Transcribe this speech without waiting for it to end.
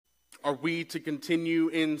Are we to continue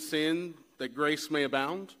in sin that grace may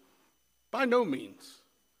abound? By no means.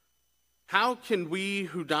 How can we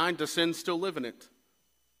who died to sin still live in it?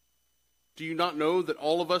 Do you not know that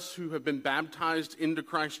all of us who have been baptized into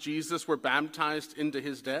Christ Jesus were baptized into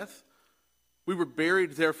his death? We were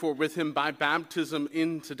buried, therefore, with him by baptism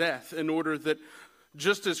into death, in order that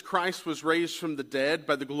just as Christ was raised from the dead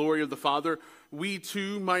by the glory of the Father, we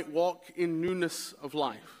too might walk in newness of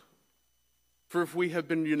life. For if we have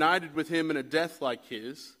been united with him in a death like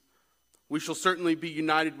his, we shall certainly be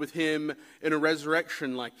united with him in a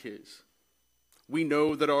resurrection like his. We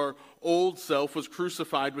know that our old self was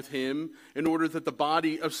crucified with him in order that the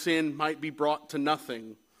body of sin might be brought to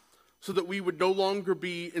nothing, so that we would no longer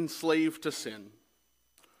be enslaved to sin.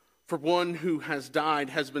 For one who has died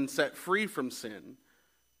has been set free from sin.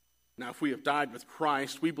 Now, if we have died with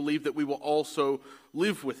Christ, we believe that we will also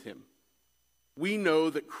live with him. We know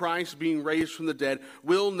that Christ, being raised from the dead,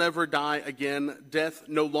 will never die again. Death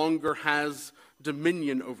no longer has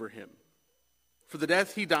dominion over him. For the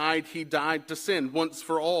death he died to sin once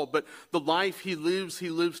for all. But the life he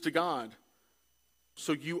lives to God.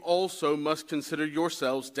 So you also must consider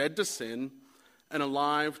yourselves dead to sin and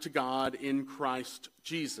alive to God in Christ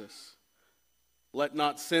Jesus. Let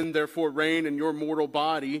not sin therefore reign in your mortal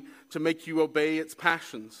body to make you obey its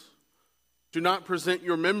passions. Do not present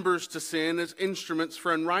your members to sin as instruments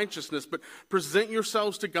for unrighteousness, but present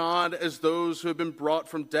yourselves to God as those who have been brought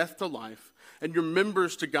from death to life, and your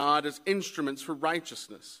members to God as instruments for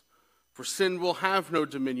righteousness. For sin will have no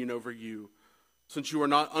dominion over you, since you are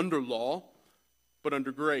not under law, but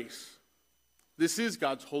under grace. This is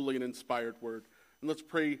God's holy and inspired word. And let's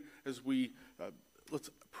pray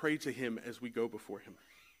to him as we go before him.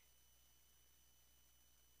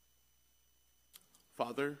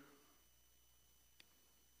 Father,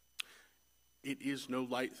 it is no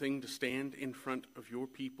light thing to stand in front of your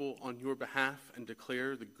people on your behalf and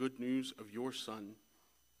declare the good news of your Son.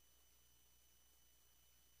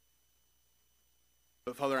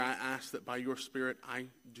 But Father, I ask that by your Spirit I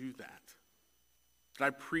do that. That I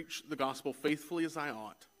preach the gospel faithfully as I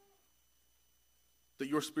ought. That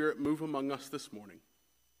your Spirit move among us this morning.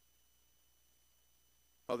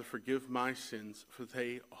 Father, forgive my sins, for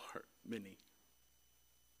they are many.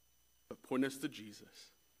 But point us to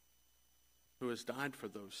Jesus, who has died for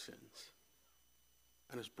those sins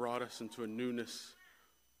and has brought us into a newness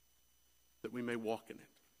that we may walk in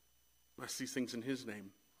it. I see things in his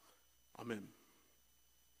name. Amen.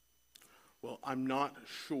 Well, I'm not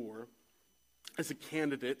sure, as a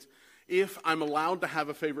candidate, if I'm allowed to have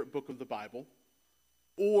a favorite book of the Bible,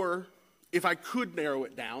 or if I could narrow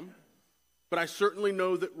it down, but I certainly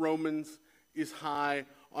know that Romans is high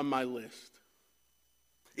on my list.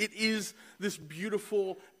 It is this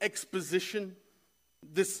beautiful exposition,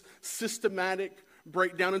 this systematic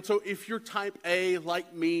breakdown. And so if you're type A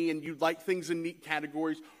like me and you like things in neat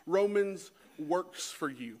categories, Romans works for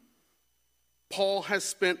you. Paul has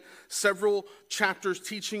spent several chapters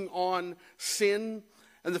teaching on sin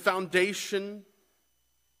and the foundation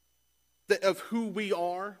of who we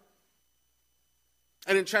are.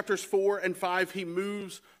 And in chapters 4 and 5, he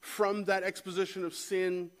moves from that exposition of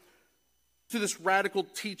sin to this radical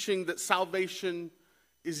teaching that salvation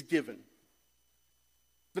is given.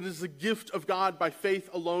 That it is a gift of God by faith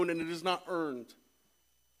alone, and it is not earned.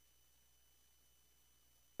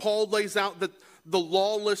 Paul lays out that the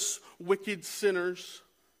lawless, wicked sinners,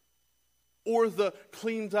 or the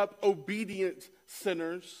cleaned up, obedient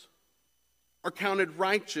sinners, are counted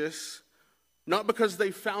righteous, not because they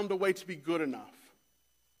found a way to be good enough,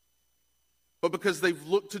 but because they've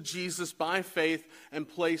looked to Jesus by faith and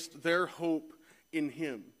placed their hope in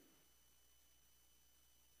him.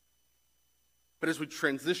 But as we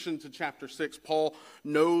transition to chapter 6, Paul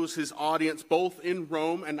knows his audience both in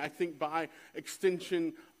Rome and I think by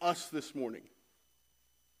extension us this morning.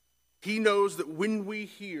 He knows that when we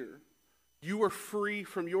hear, you are free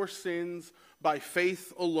from your sins by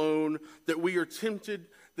faith alone, that we are tempted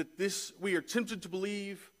to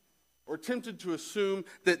believe or tempted to assume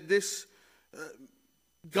that this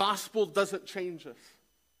gospel doesn't change us.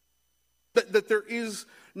 That there is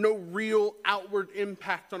no real outward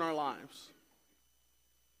impact on our lives.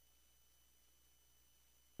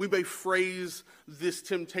 We may phrase this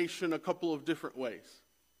temptation a couple of different ways.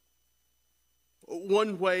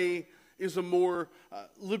 One way is a more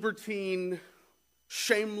libertine,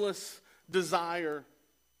 shameless desire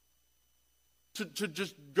to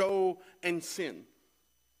just go and sin.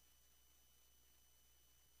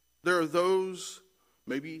 There are those,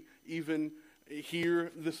 maybe even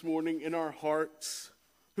here this morning in our hearts,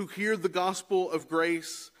 who hear the gospel of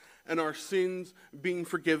grace and our sins being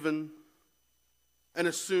forgiven, and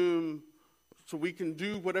assume so we can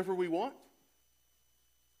do whatever we want?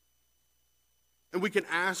 And we can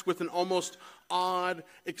ask with an almost odd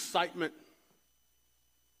excitement,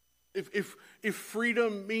 if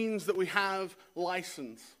freedom means that we have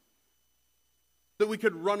license, that we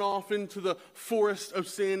could run off into the forest of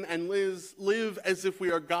sin and live as if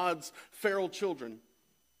we are God's feral children.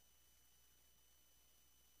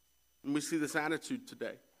 And we see this attitude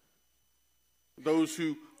today. Those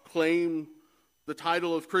who claim the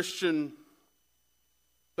title of Christian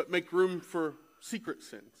but make room for secret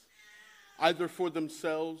sins, either for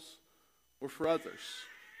themselves or for others.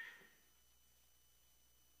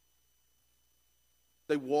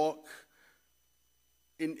 They walk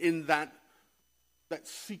in that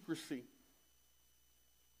secrecy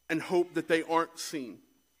and hope that they aren't seen.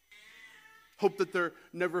 Hope that they're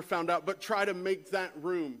never found out, but try to make that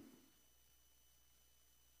room.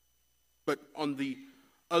 But on the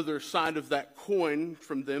other side of that coin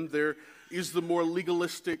from them, there is the more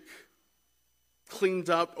legalistic, cleaned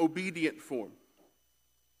up, obedient form.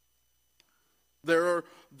 There are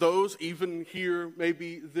those, even here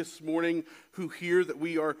maybe this morning, who hear that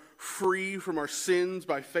we are free from our sins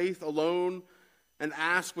by faith alone and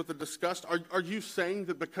ask with a disgust, are you saying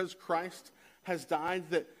that because Christ has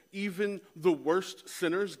died that even the worst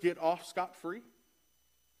sinners get off scot-free?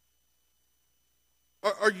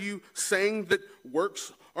 Are you saying that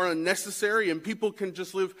works are unnecessary and people can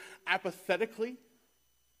just live apathetically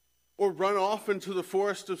or run off into the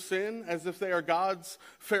forest of sin as if they are God's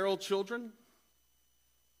feral children?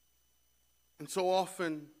 And so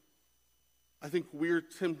often, I think we're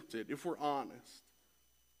tempted, if we're honest,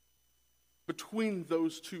 between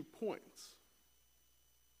those 2 points.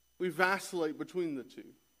 We vacillate between the two.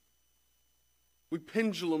 We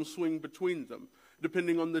pendulum swing between them,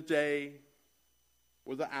 depending on the day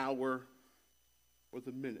or the hour or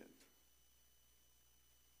the minute.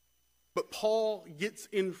 But Paul gets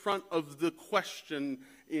in front of the question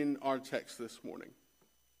in our text this morning.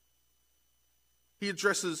 He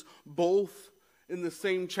addresses both in the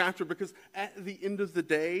same chapter because at the end of the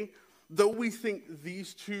day, though we think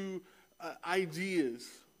these two ideas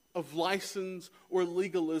of license or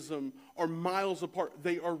legalism are miles apart,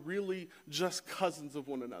 they are really just cousins of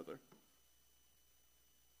one another.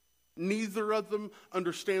 Neither of them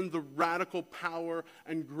understand the radical power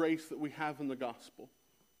and grace that we have in the gospel.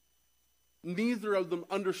 Neither of them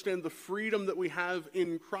understand the freedom that we have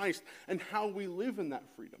in Christ and how we live in that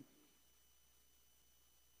freedom.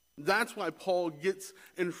 That's why Paul gets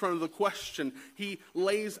in front of the question. He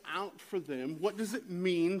lays out for them what does it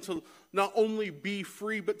mean to not only be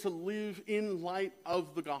free, but to live in light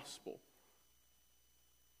of the gospel.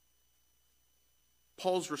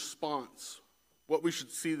 Paul's response, what we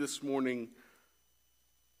should see this morning,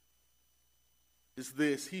 is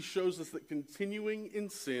this. He shows us that continuing in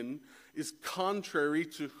sin is contrary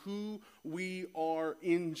to who we are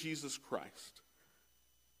in Jesus Christ.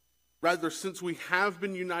 Rather, since we have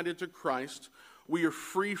been united to Christ, we are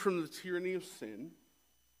free from the tyranny of sin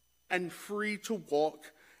and free to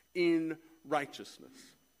walk in righteousness.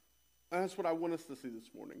 And that's what I want us to see this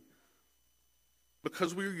morning.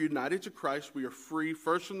 Because we are united to Christ, we are free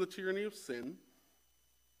first from the tyranny of sin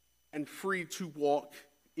and free to walk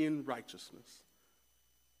in righteousness.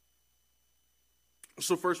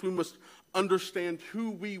 So first we must understand who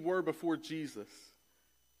we were before Jesus.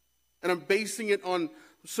 And I'm basing it on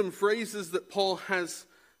some phrases that Paul has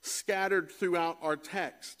scattered throughout our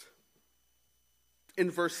text.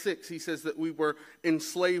 In verse 6, he says that we were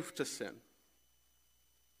enslaved to sin.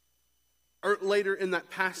 Or later in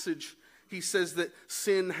that passage, he says that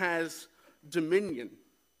sin has dominion,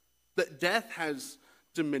 that death has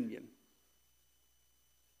dominion.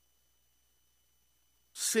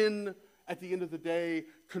 Sin, at the end of the day,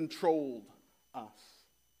 controlled us.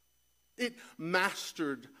 It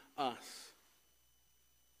mastered us.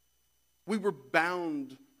 We were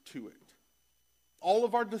bound to it. All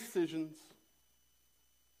of our decisions,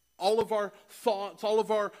 all of our thoughts, all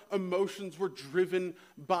of our emotions were driven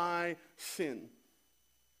by sin.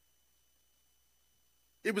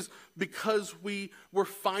 It was because we were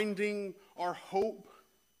finding our hope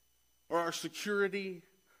or our security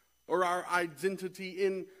or our identity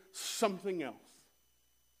in something else.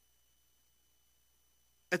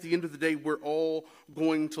 At the end of the day, we're all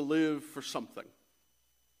going to live for something.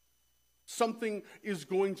 Something is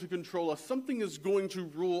going to control us. Something is going to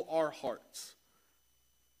rule our hearts.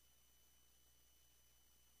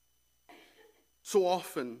 So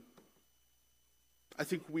often, I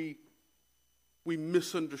think we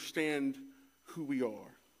misunderstand who we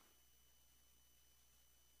are.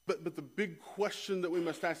 But the big question that we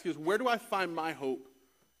must ask is, where do I find my hope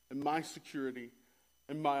and my security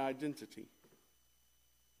and my identity.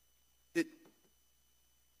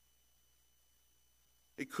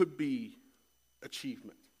 It could be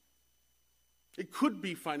achievement. It could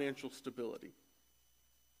be financial stability.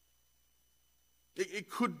 It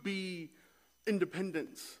could be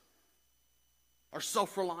independence, or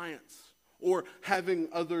self-reliance, or having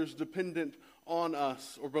others dependent on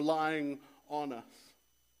us or relying on us.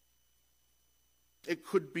 It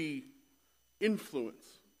could be influence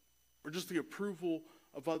or just the approval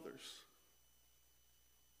of others.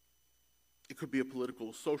 It could be a political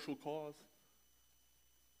or social cause.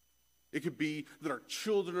 It could be that our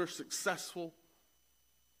children are successful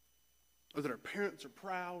or that our parents are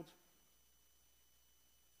proud.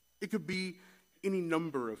 It could be any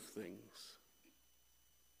number of things.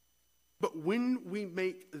 But when we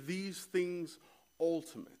make these things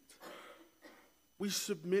ultimate, we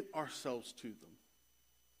submit ourselves to them.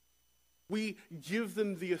 We give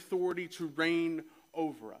them the authority to reign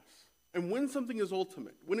over us. And when something is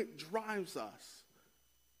ultimate, when it drives us,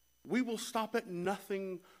 we will stop at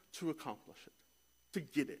nothing to accomplish it, to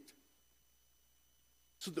get it,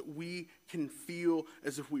 so that we can feel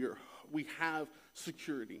as if we have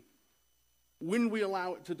security. When we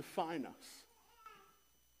allow it to define us,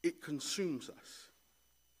 it consumes us.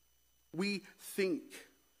 We think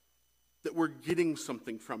that we're getting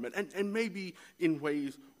something from it, and maybe in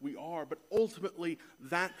ways we are, but ultimately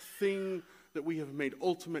that thing that we have made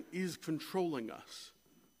ultimate is controlling us.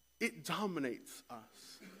 It dominates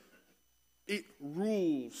us. It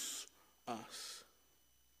rules us.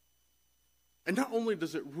 And not only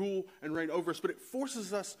does it rule and reign over us, but it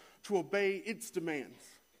forces us to obey its demands.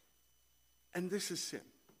 And this is sin.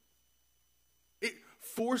 It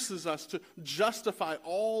forces us to justify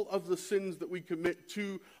all of the sins that we commit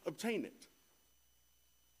to obtain it.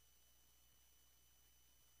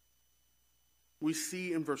 We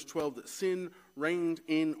see in verse 12 that sin reigned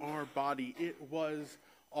in our body. It was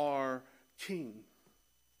our king.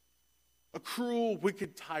 A cruel,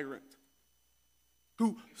 wicked tyrant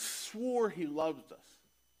who swore he loved us,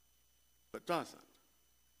 but doesn't.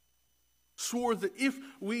 Swore that if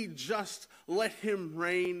we just let him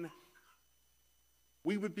reign,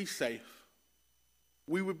 we would be safe,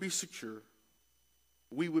 we would be secure,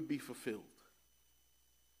 we would be fulfilled.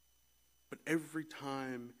 But every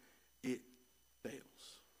time it fails.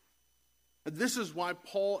 And this is why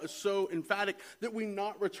Paul is so emphatic that we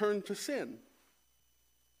not return to sin.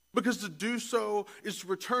 Because to do so is to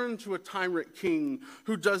return to a tyrant king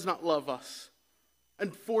who does not love us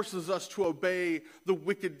and forces us to obey the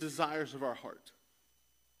wicked desires of our heart.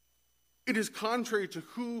 It is contrary to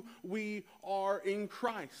who we are in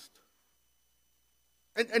Christ.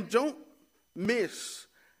 And don't miss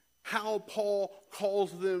how Paul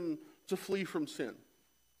calls them to flee from sin.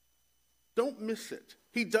 Don't miss it.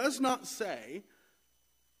 He does not say,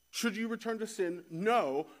 should you return to sin?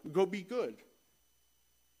 No, go be good.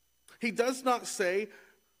 He does not say,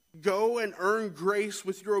 go and earn grace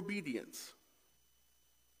with your obedience.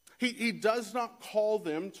 He does not call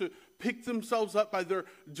them to pick themselves up by their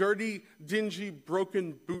dirty, dingy,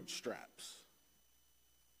 broken bootstraps.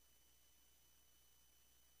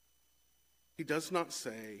 He does not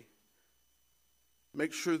say,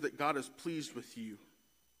 make sure that God is pleased with you.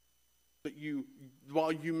 That you,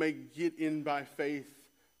 while you may get in by faith,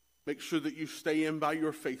 make sure that you stay in by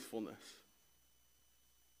your faithfulness.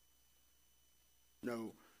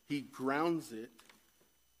 No, he grounds it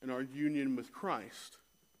in our union with Christ.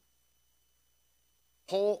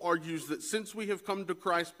 Paul argues that since we have come to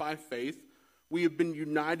Christ by faith, we have been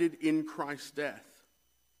united in Christ's death.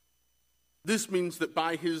 This means that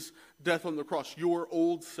by his death on the cross, your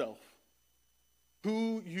old self,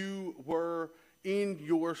 who you were in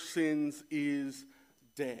your sins, is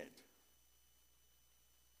dead.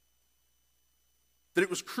 That it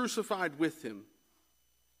was crucified with him.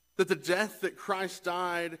 That the death that Christ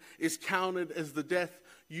died is counted as the death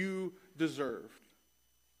you deserved.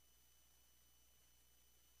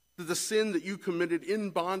 That the sin that you committed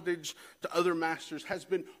in bondage to other masters has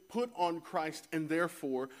been put on Christ, and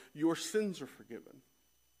therefore your sins are forgiven.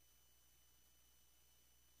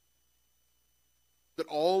 That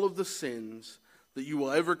all of the sins that you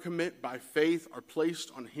will ever commit by faith are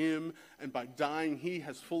placed on him, and by dying he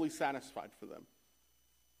has fully satisfied for them.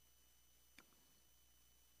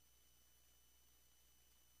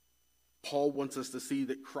 Paul wants us to see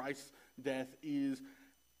that Christ's death is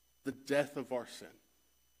the death of our sin.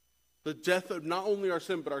 The death of not only our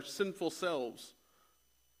sin, but our sinful selves.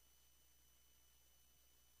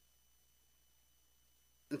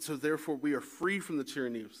 And so therefore we are free from the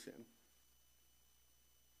tyranny of sin.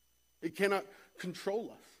 It cannot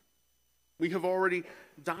control us. We have already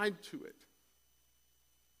died to it.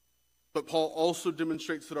 But Paul also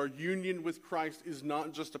demonstrates that our union with Christ is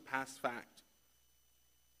not just a past fact.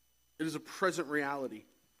 It is a present reality.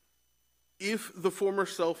 If the former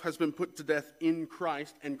self has been put to death in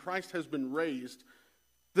Christ and Christ has been raised,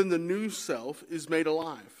 then the new self is made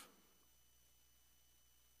alive.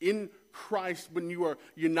 In Christ, when you are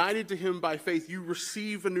united to him by faith, you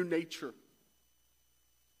receive a new nature,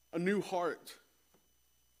 a new heart,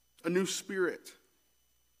 a new spirit.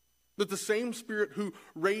 That the same Spirit who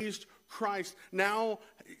raised Christ now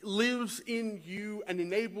lives in you and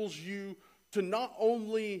enables you to not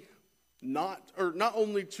only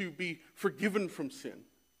to be forgiven from sin,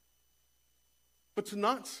 but to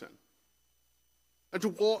not sin and to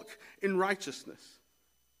walk in righteousness.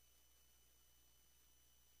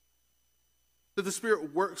 That the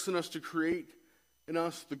Spirit works in us to create in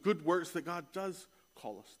us the good works that God does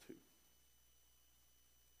call us to.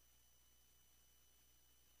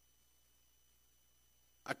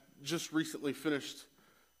 I just recently finished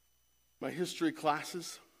my history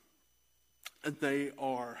classes, and they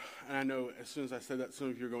are, and I know as soon as I said that, some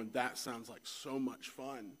of you are going, that sounds like so much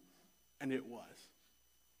fun, and it was.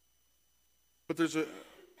 But there's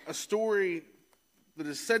a story that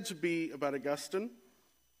is said to be about Augustine,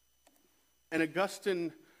 and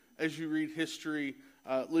Augustine, as you read history,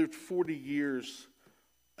 lived 40 years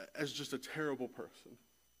as just a terrible person,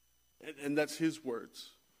 and that's his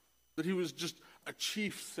words, that he was just a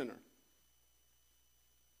chief sinner.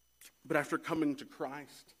 But after coming to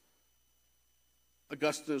Christ,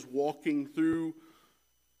 Augustine is walking through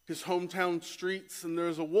his hometown streets, and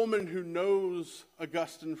there's a woman who knows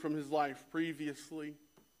Augustine from his life previously.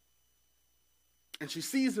 And she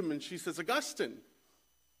sees him and she says, "Augustine."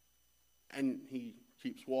 And he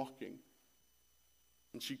keeps walking.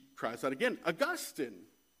 And she cries out again, "Augustine."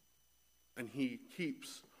 And he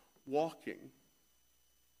keeps walking.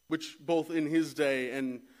 Which both in his day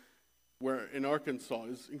and where in Arkansas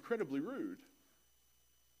is incredibly rude.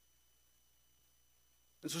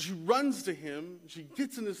 And so she runs to him, she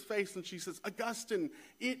gets in his face, and she says, "Augustine,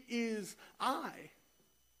 it is I,"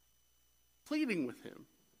 pleading with him.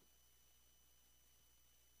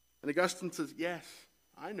 And Augustine says, "Yes,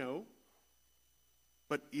 I know,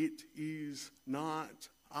 but it is not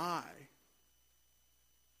I."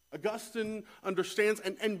 Augustine understands,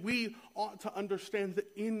 and we ought to understand,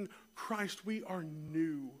 that in Christ we are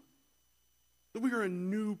new. That we are a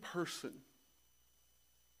new person.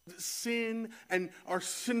 That sin and our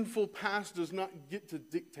sinful past does not get to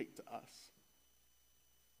dictate to us.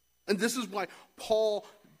 And this is why Paul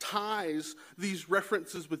ties these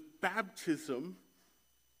references with baptism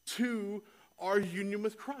to our union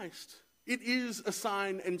with Christ. It is a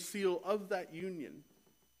sign and seal of that union.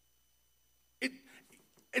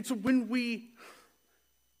 It's when we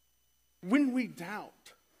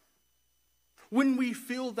doubt, when we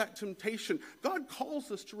feel that temptation, God calls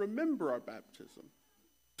us to remember our baptism,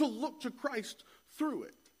 to look to Christ through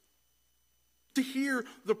it, to hear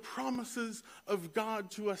the promises of God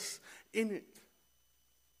to us in it,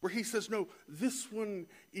 where he says, "No, this one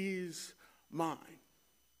is mine."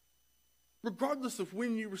 Regardless of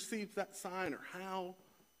when you receive that sign or how,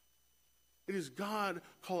 it is God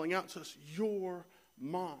calling out to us, "You're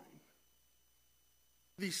mine."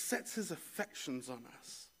 He sets his affections on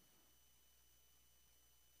us.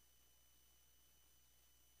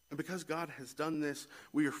 And because God has done this,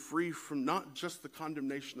 we are free from not just the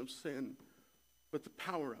condemnation of sin, but the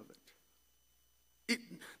power of it. It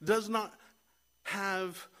does not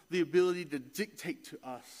have the ability to dictate to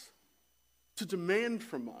us, to demand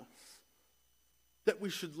from us that we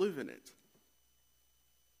should live in it.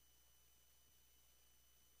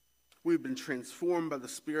 We've been transformed by the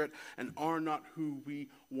Spirit and are not who we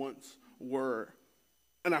once were.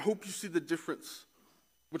 And I hope you see the difference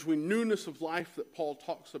between newness of life that Paul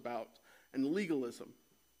talks about and legalism.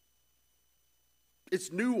 It's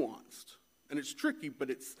nuanced and it's tricky, but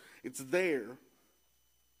it's there.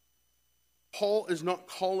 Paul is not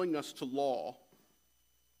calling us to law.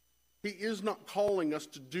 He is not calling us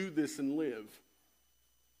to do this and live.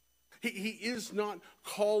 He is not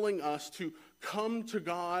calling us to come to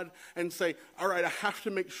God and say, "All right, I have to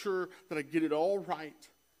make sure that I get it all right,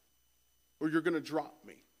 or you're going to drop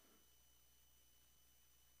me."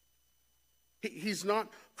 He's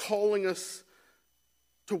not calling us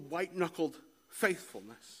to white-knuckled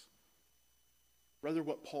faithfulness. Rather,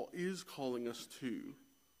 what Paul is calling us to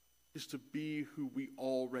is to be who we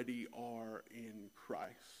already are in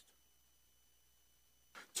Christ.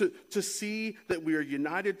 To see that we are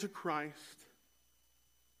united to Christ,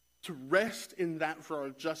 to rest in that for our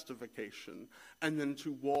justification, and then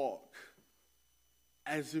to walk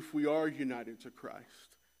as if we are united to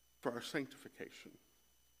Christ for our sanctification.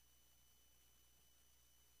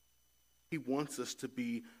 He wants us to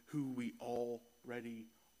be who we already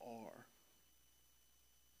are.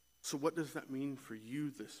 So what does that mean for you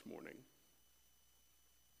this morning?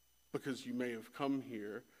 Because you may have come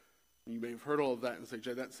here, and you may have heard all of that and say,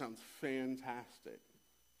 Jay, that sounds fantastic.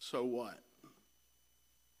 So what?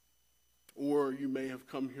 Or you may have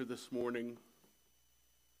come here this morning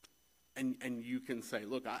and you can say,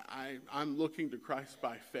 look, I'm looking to Christ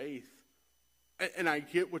by faith. And I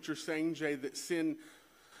get what you're saying, Jay, that sin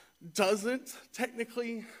doesn't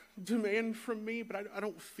technically demand from me, but I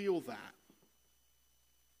don't feel that.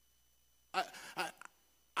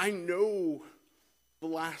 I know the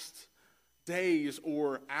last days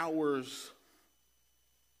or hours,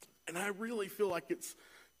 and I really feel like it's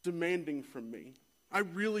demanding from me. I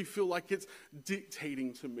really feel like it's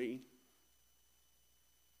dictating to me.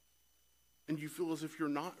 And you feel as if you're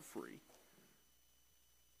not free.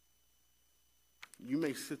 You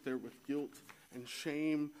may sit there with guilt and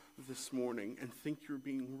shame this morning and think you're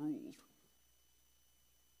being ruled.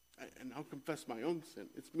 And I'll confess my own sin.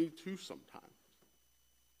 It's me too sometimes.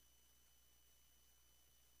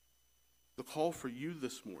 The call for you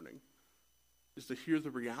this morning is to hear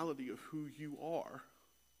the reality of who you are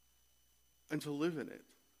and to live in it.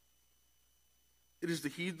 It is to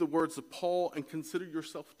heed the words of Paul and consider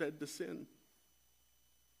yourself dead to sin.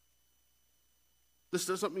 This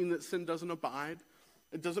doesn't mean that sin doesn't abide.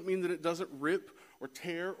 It doesn't mean that it doesn't rip or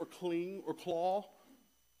tear or cling or claw.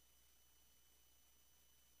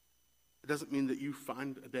 It doesn't mean that you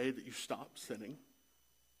find a day that you stop sinning.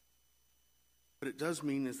 But it does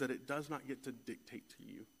mean is that it does not get to dictate to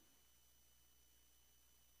you.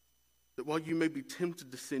 That while you may be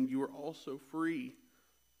tempted to sin, you are also free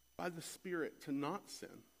by the Spirit to not sin,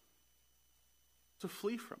 to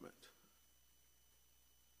flee from it.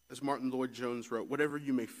 As Martin Lloyd-Jones wrote, whatever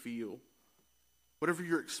you may feel, whatever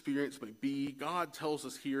your experience may be, God tells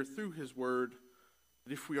us here through his word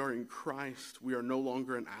that if we are in Christ, we are no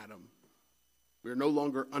longer in Adam. We are no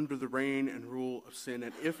longer under the reign and rule of sin.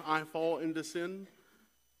 And if I fall into sin,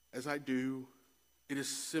 as I do, it is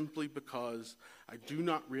simply because I do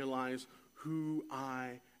not realize who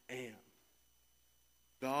I am.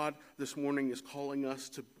 God this morning is calling us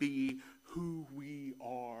to be who we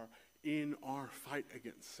are in our fight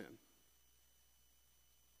against sin.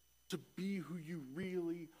 To be who you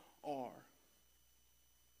really are.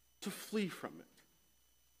 To flee from it.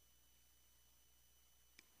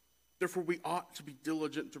 Therefore, we ought to be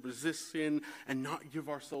diligent to resist sin and not give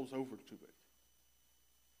ourselves over to it.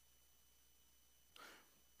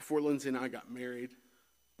 Before Lindsay and I got married,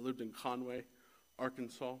 I lived in Conway,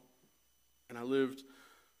 Arkansas, and I lived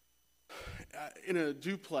in a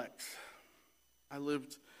duplex. I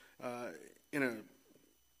lived in a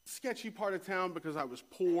sketchy part of town because I was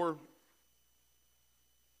poor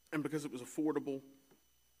and because it was affordable.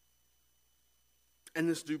 And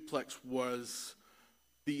this duplex was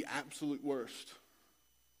the absolute worst.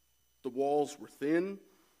 The walls were thin,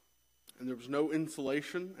 and there was no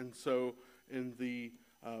insulation, and so in the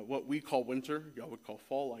what we call winter, y'all would call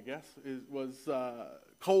fall, I guess, it was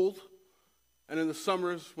cold. And in the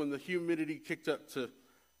summers, when the humidity kicked up to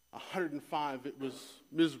 105, it was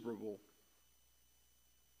miserable.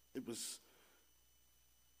 It was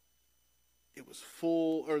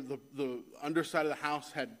full, or the underside of the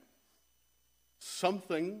house had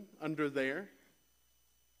something under there.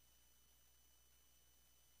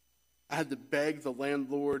 I had to beg the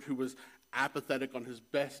landlord, who was apathetic on his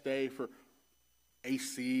best day, for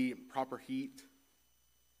AC and proper heat.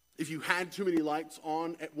 If you had too many lights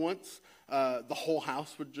on at once, the whole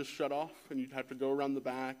house would just shut off, and you'd have to go around the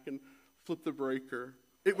back and flip the breaker.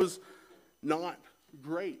 It was not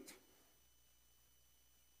great.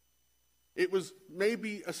 It was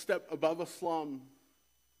maybe a step above a slum.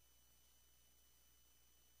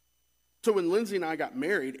 So when Lindsay and I got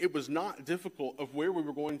married, it was not difficult of where we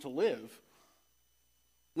were going to live.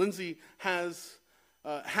 Lindsay has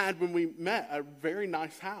had, when we met, a very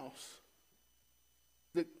nice house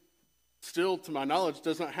that still, to my knowledge,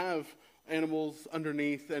 does not have animals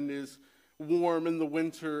underneath and is warm in the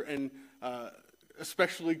winter and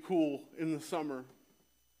especially cool in the summer.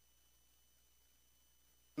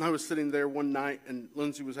 And I was sitting there one night, and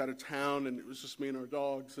Lindsay was out of town, and it was just me and our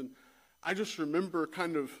dogs. And I just remember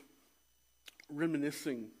kind of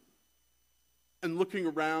reminiscing and looking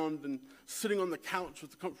around and sitting on the couch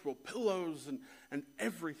with the comfortable pillows and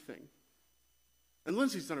everything. And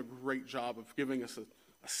Lindsay's done a great job of giving us a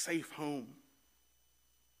safe home.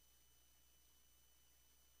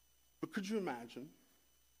 But could you imagine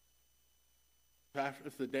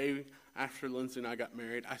if the day after Lindsay and I got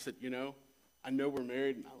married, I said, I know we're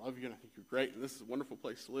married and I love you and I think you're great and this is a wonderful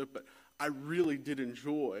place to live, but I really did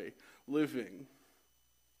enjoy living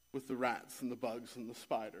with the rats and the bugs and the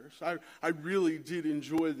spiders. I really did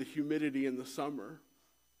enjoy the humidity in the summer.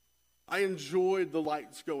 I enjoyed the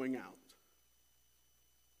lights going out.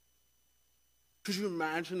 Could you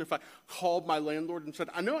imagine if I called my landlord and said,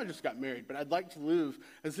 I know I just got married, but I'd like to live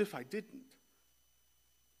as if I didn't?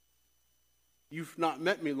 You've not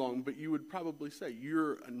met me long, but you would probably say,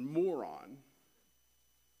 you're a moron.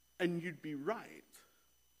 And you'd be right.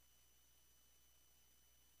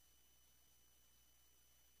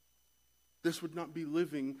 This would not be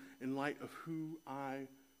living in light of who I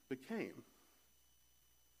became.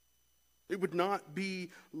 It would not be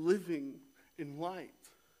living in light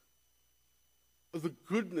of the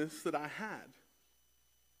goodness that I had.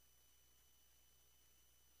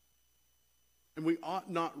 And we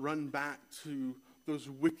ought not run back to those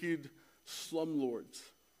wicked slumlords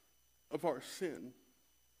of our sin.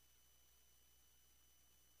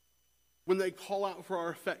 When they call out for our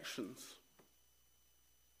affections,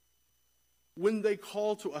 when they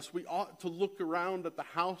call to us, we ought to look around at the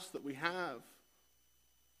house that we have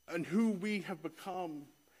and who we have become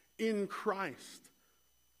in Christ.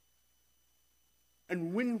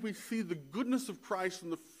 And when we see the goodness of Christ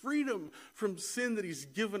and the freedom from sin that he's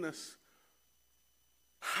given us,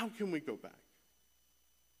 how can we go back?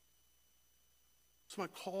 So my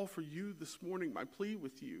call for you this morning, my plea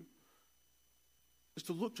with you, is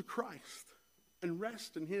to look to Christ and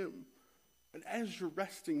rest in him. And as you're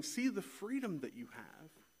resting, see the freedom that you have.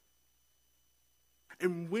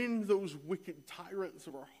 And when those wicked tyrants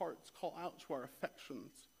of our hearts call out to our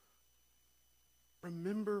affections,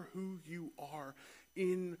 remember who you are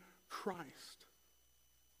in Christ.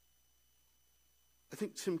 I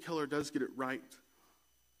think Tim Keller does get it right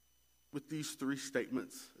with these three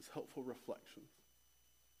statements as helpful reflections.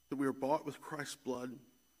 That we are bought with Christ's blood,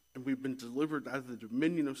 and we've been delivered out of the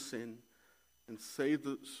dominion of sin, and saved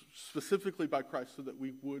specifically by Christ so that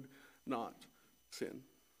we would not sin.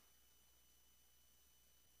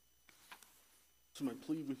 So my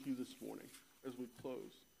plea with you this morning as we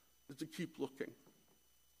close is to keep looking,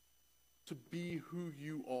 to be who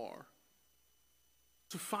you are,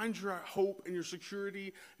 to find your hope and your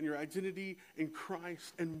security and your identity in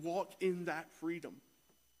Christ and walk in that freedom.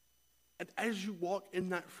 And as you walk in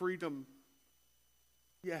that freedom,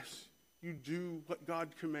 yes, you do what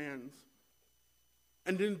God commands.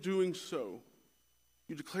 And in doing so,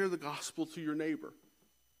 you declare the gospel to your neighbor.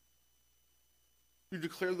 You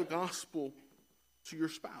declare the gospel to your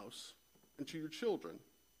spouse and to your children.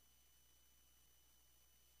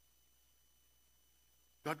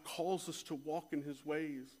 God calls us to walk in his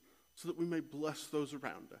ways so that we may bless those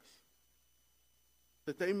around us,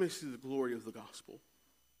 that they may see the glory of the gospel.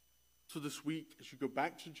 So this week, as you go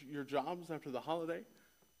back to your jobs after the holiday,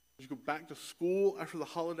 as you go back to school after the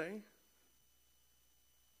holiday,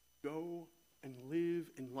 go and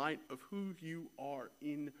live in light of who you are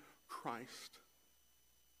in Christ.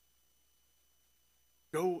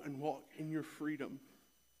 Go and walk in your freedom.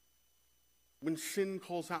 When sin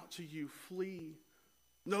calls out to you, flee.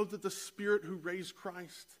 Know that the Spirit who raised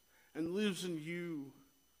Christ and lives in you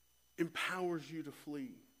empowers you to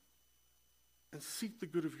flee. And seek the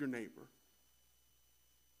good of your neighbor.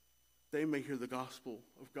 They may hear the gospel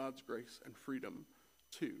of God's grace and freedom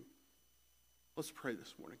too. Let's pray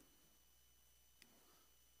this morning.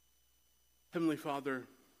 Heavenly Father,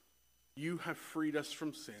 you have freed us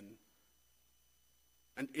from sin,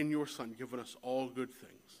 and in your Son given us all good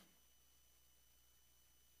things.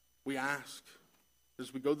 We ask,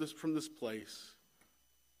 as we go from this place,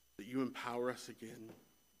 that you empower us again,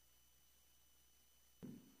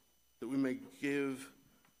 that we may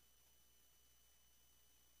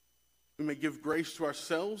give grace to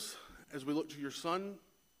ourselves as we look to your Son,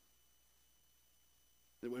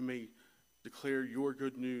 that we may declare your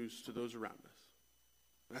good news to those around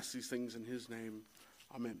us. I ask these things in his name.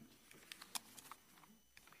 Amen.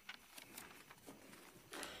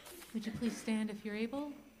 Would you please stand if you're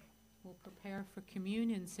able? We'll prepare for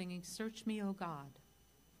communion singing, "Search Me, O God."